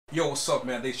Yo, what's up,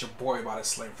 man? This is your boy Body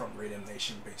Slam from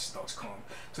RhythmNationBeats.com.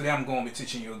 Today I'm going to be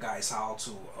teaching you guys how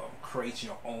to create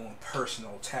your own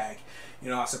personal tag.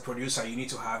 You know, as a producer, you need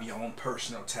to have your own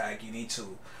personal tag. You need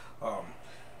to um,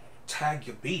 tag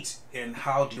your beat. And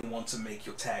how do you want to make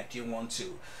your tag? Do you want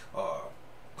to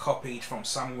copy it from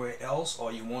somewhere else,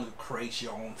 or you want to create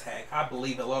your own tag? I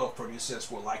believe a lot of producers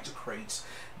would like to create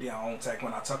their own tag.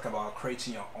 When I talk about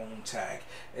creating your own tag,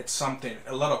 it's something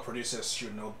a lot of producers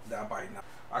should know that by now.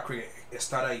 I create a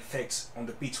starter effects on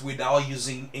the beats without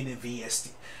using any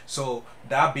VST. So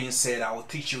that being said, I will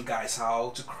teach you guys how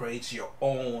to create your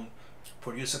own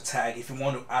producer tag. If you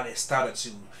want to add a starter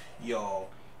to your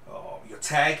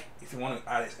tag, if you want to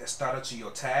add a starter to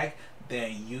your tag,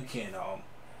 then you can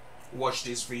watch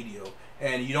this video.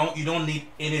 And you don't need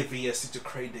any VST to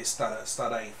create this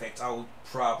starter effect. I will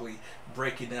probably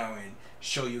break it down and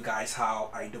show you guys how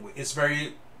I do it. It's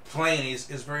very plain. It's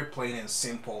very plain and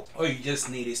simple. All you just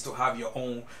need is to have your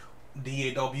own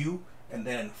DAW and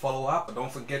then follow up.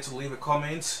 Don't forget to leave a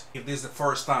comment. If this is the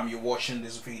first time you're watching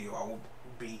this video, I will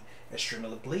be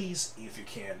extremely pleased if you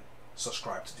can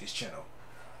subscribe to this channel.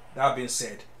 That being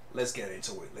said, let's get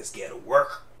into it. Let's get to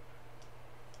work.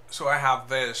 So I have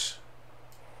this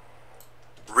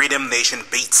Rhythm Nation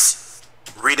Beats.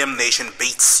 Rhythm Nation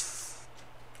Beats.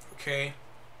 Okay.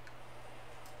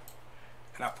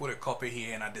 And I put a copy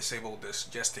here and I disabled this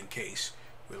just in case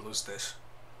we lose this.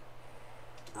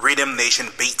 Rhythm Nation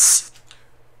Beats.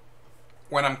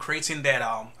 When I'm creating that,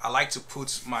 I like to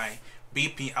put my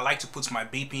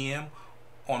BPM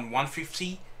on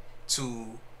 150 to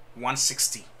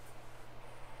 160.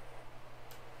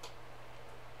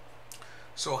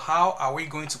 So how are we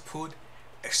going to put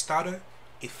a starter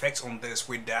effect on this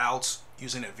without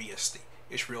using a VST?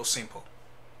 It's real simple.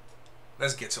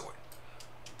 Let's get to it.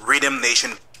 Rhythm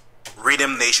Nation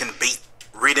Beat.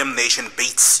 Rhythm Nation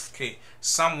Beats. Okay,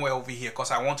 somewhere over here, because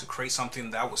I want to create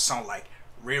something that would sound like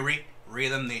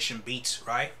Rhythm Nation Beats,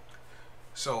 right?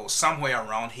 So somewhere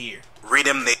around here.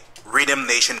 Rhythm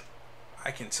Nation.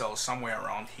 I can tell somewhere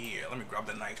around here. Let me grab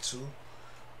the knife too,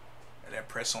 and then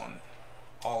press on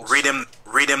Alt. Rhythm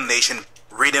Nation.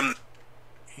 Rhythm.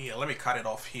 Here, let me cut it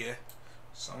off here,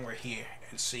 somewhere here,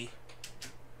 and see.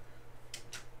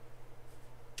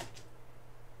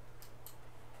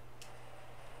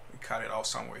 Cut it off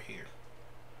somewhere here.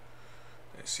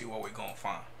 Let's see what we're gonna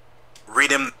find.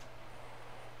 Rhythm.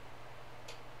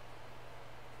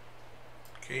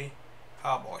 Okay,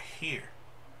 how about here?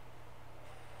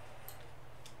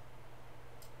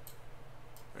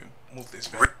 Let me move this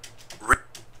back.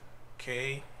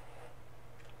 Okay,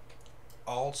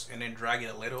 Alt and then drag it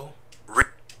a little.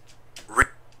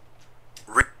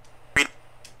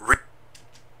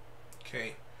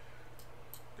 Okay,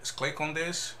 just click on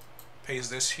this.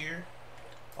 Paste this here,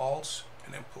 Alt,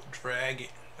 and then drag it,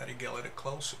 let it get a little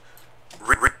closer.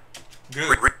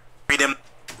 Good. Rhythm.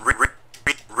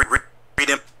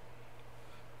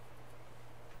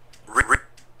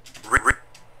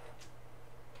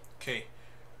 Okay,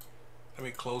 let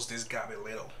me close this gap a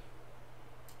little.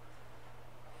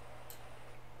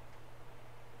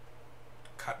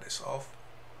 Cut this off,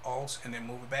 Alt, and then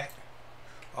move it back.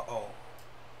 Uh-oh.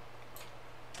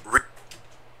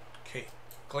 Okay,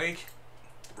 click.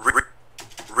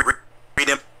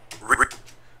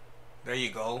 There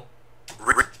you go.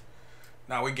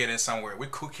 Now we're getting somewhere. We're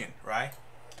cooking, right?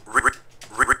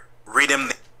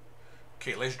 Rhythm.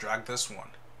 Okay, let's drag this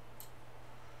one.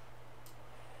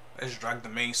 Let's drag the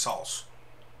main sauce.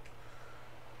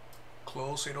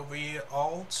 Close it over here,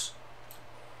 Alt.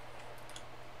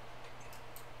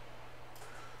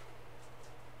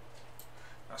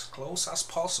 As close as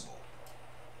possible.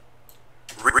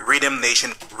 Rhythm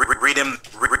Nation. Rhythm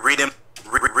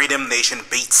Nation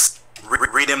Beats.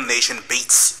 Rhythm Nation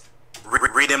Beats.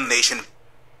 Rhythm Nation.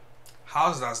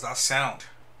 How does that sound?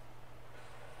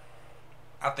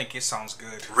 I think it sounds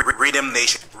good. Rhythm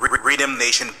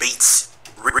Nation Beats.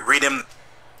 Rhythm.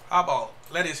 How about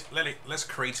let's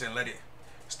create it and let it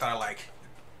start like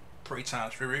 3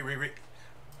 times.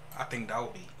 I think that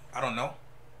would be, I don't know.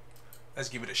 Let's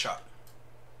give it a shot.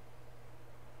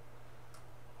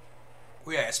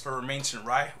 We are experimenting,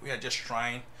 right? We are just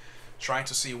trying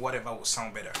to see whatever will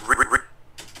sound better.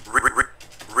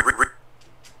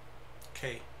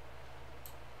 Okay.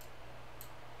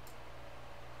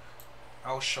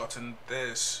 I'll shorten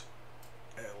this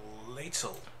a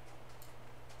little.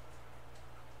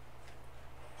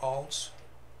 Alt,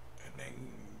 and then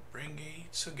bring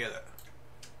it together.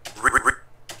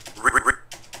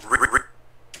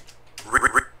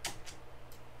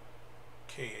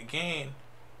 Okay, again.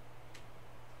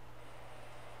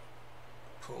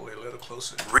 Pull it a little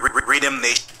closer. Rhythm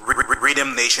Nation.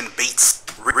 Rhythm Nation Beats.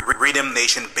 Rhythm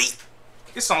Nation Beat.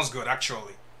 It sounds good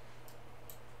actually.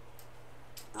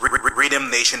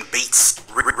 Rhythm Nation Beats.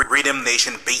 Rhythm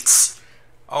Nation Beats.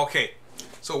 Okay,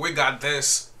 so we got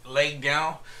this laid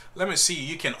down. Let me see.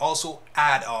 You can also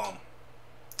add a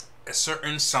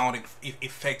certain sound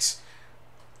effects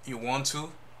you want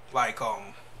to, like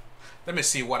let me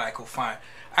see what I could find.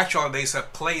 Actually, there's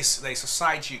a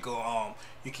site you go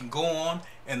you can go on,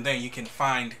 and then you can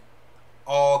find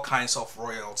all kinds of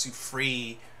royalty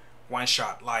free one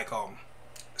shot, like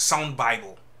Sound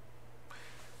Bible.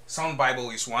 Sound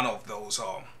Bible is one of those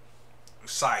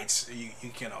sites you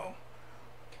can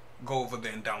go over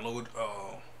there and download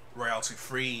royalty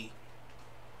free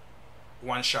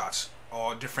one shots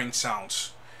or different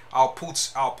sounds. I'll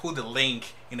put the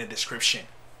link in the description.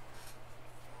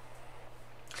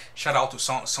 Shout out to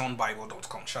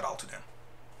soundbible.com. Shout out to them.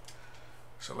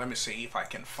 So let me see if I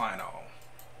can find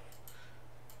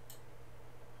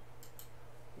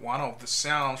one of the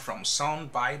sounds from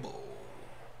Sound Bible.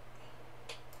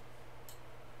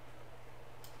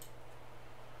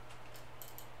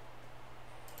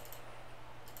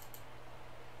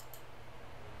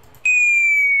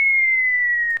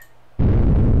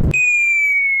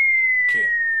 Okay.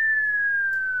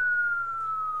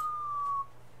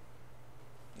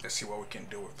 Let's see what we can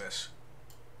do with this.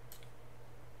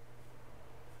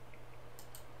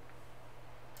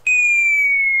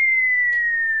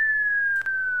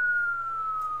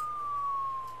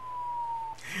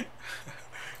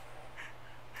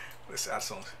 Let's add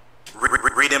some.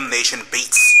 Rhythm Nation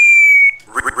Beats.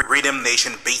 Rhythm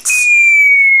Nation Beats.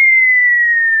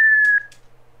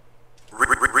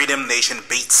 Rhythm Nation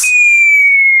Beats.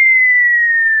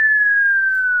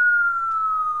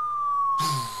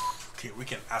 Okay, we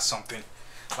can add something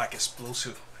like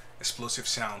explosive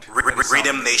sound.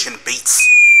 Rhythm Nation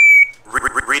Beats.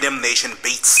 Rhythm Nation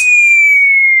Beats.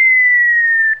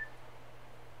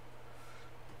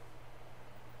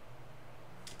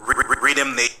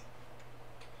 Rhythm Nation.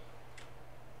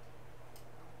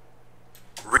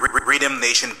 Rhythm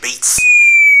Nation Beats.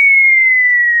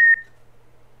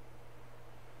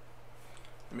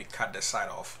 Let me cut this side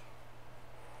off.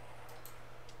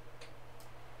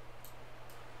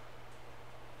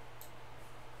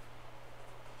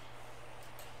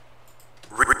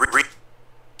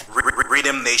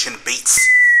 Rhythm Nation Beats.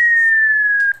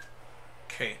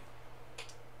 Okay,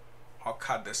 I'll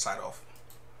cut this side off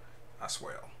as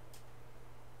well.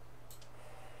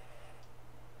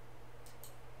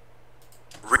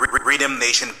 Rhythm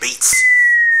Nation Beats.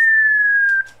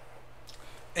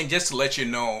 And just to let you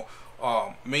know,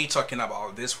 me talking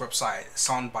about this website,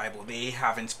 Sound Bible, they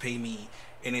haven't paid me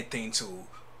anything to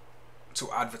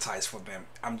advertise for them.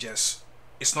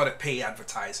 It's not a pay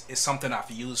advertise. It's something I've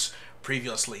used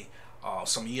previously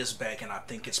some years back, and I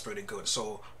think it's pretty good.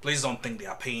 So please don't think they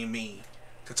are paying me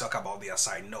to talk about their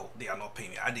site. No, they are not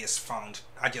paying me. I just find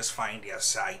their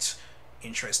site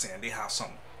interesting, and they have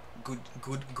some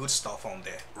good stuff on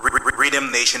there.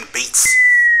 Rhythm Nation Beats.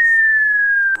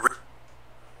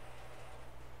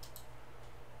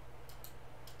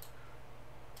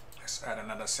 Let's add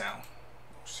another sound.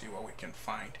 See what we can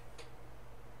find.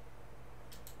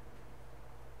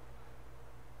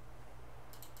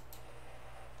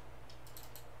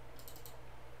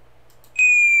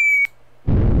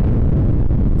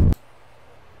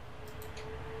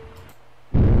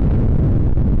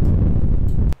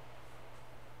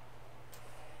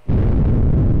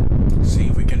 See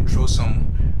if we can throw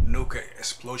some nuke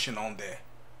explosion on there.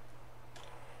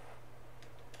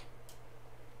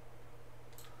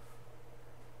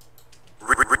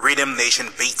 Rhythm Nation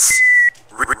Beats.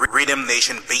 Rhythm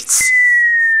Nation Beats.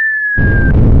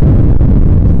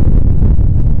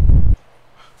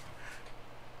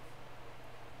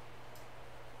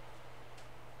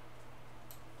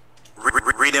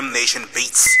 Rhythm Nation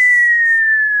Beats.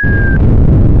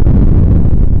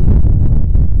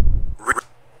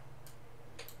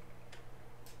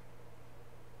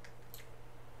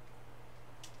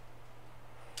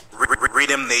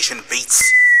 Rhythm Nation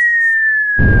Beats.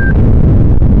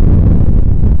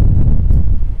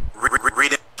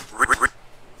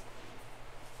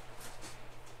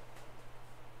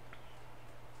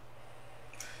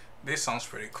 This sounds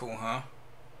pretty cool, huh?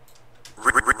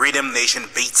 Rhythm Nation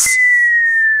Beats.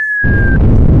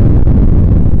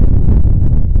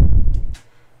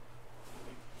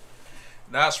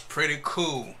 That's pretty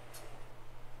cool.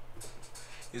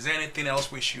 Is there anything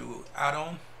else we should add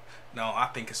on? No, I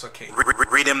think it's okay.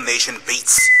 Rhythm Nation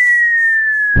Beats.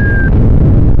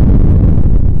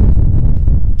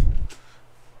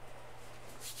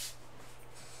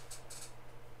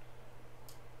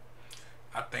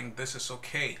 I think this is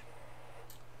okay.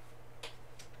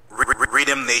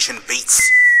 Rhythm Nation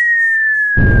Beats.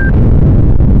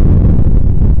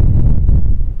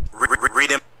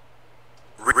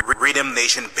 Rhythm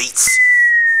Nation Beats.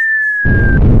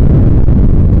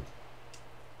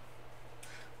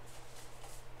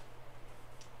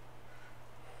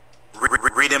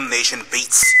 Rhythm Nation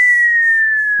Beats.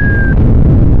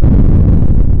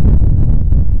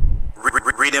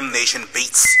 Rhythm Nation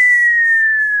Beats.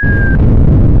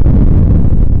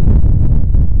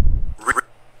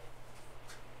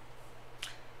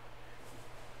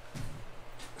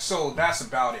 So that's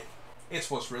about it.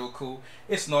 It was real cool.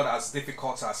 It's not as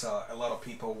difficult as a lot of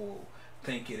people will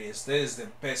think it is. This is the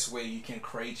best way you can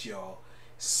create your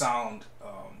sound,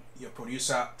 your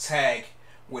producer tag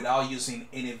without using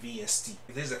any VST.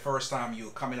 If this is the first time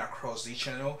you're coming across this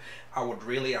channel, I would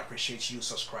really appreciate you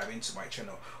subscribing to my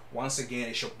channel. Once again,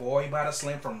 it's your boy Bada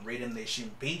Slim from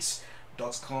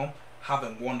RhythmNationBeats.com. Have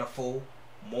a wonderful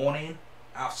morning,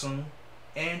 afternoon,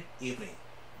 and evening.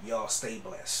 Y'all stay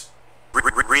blessed.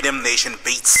 Rhythm Nation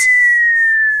Beats.